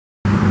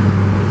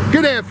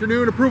Good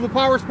afternoon, Approval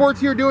Power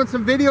Sports here doing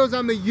some videos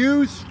on the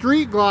used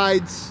street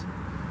glides.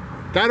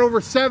 Got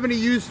over 70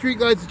 used street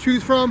glides to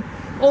choose from.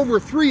 Over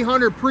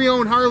 300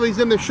 pre-owned Harleys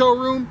in the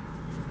showroom.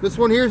 This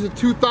one here is a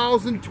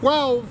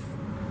 2012.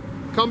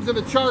 Comes in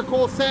a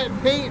charcoal satin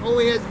paint,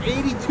 only has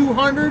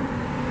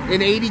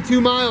 8,282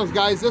 miles,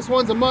 guys. This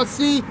one's a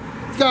must-see.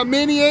 It's got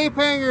mini ape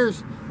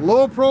hangers,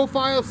 low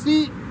profile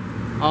seat.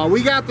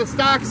 We got the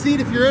stock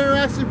seat if you're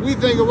interested. We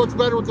think it looks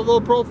better with the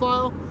low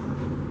profile.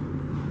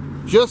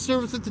 Just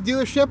serviced at the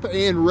dealership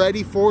and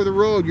ready for the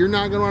road. You're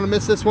not going to want to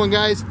miss this one,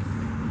 guys.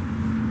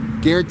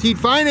 Guaranteed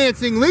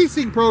financing,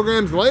 leasing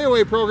programs,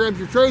 layaway programs.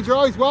 Your trades are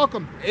always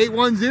welcome.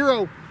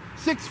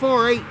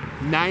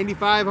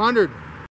 810-648-9500.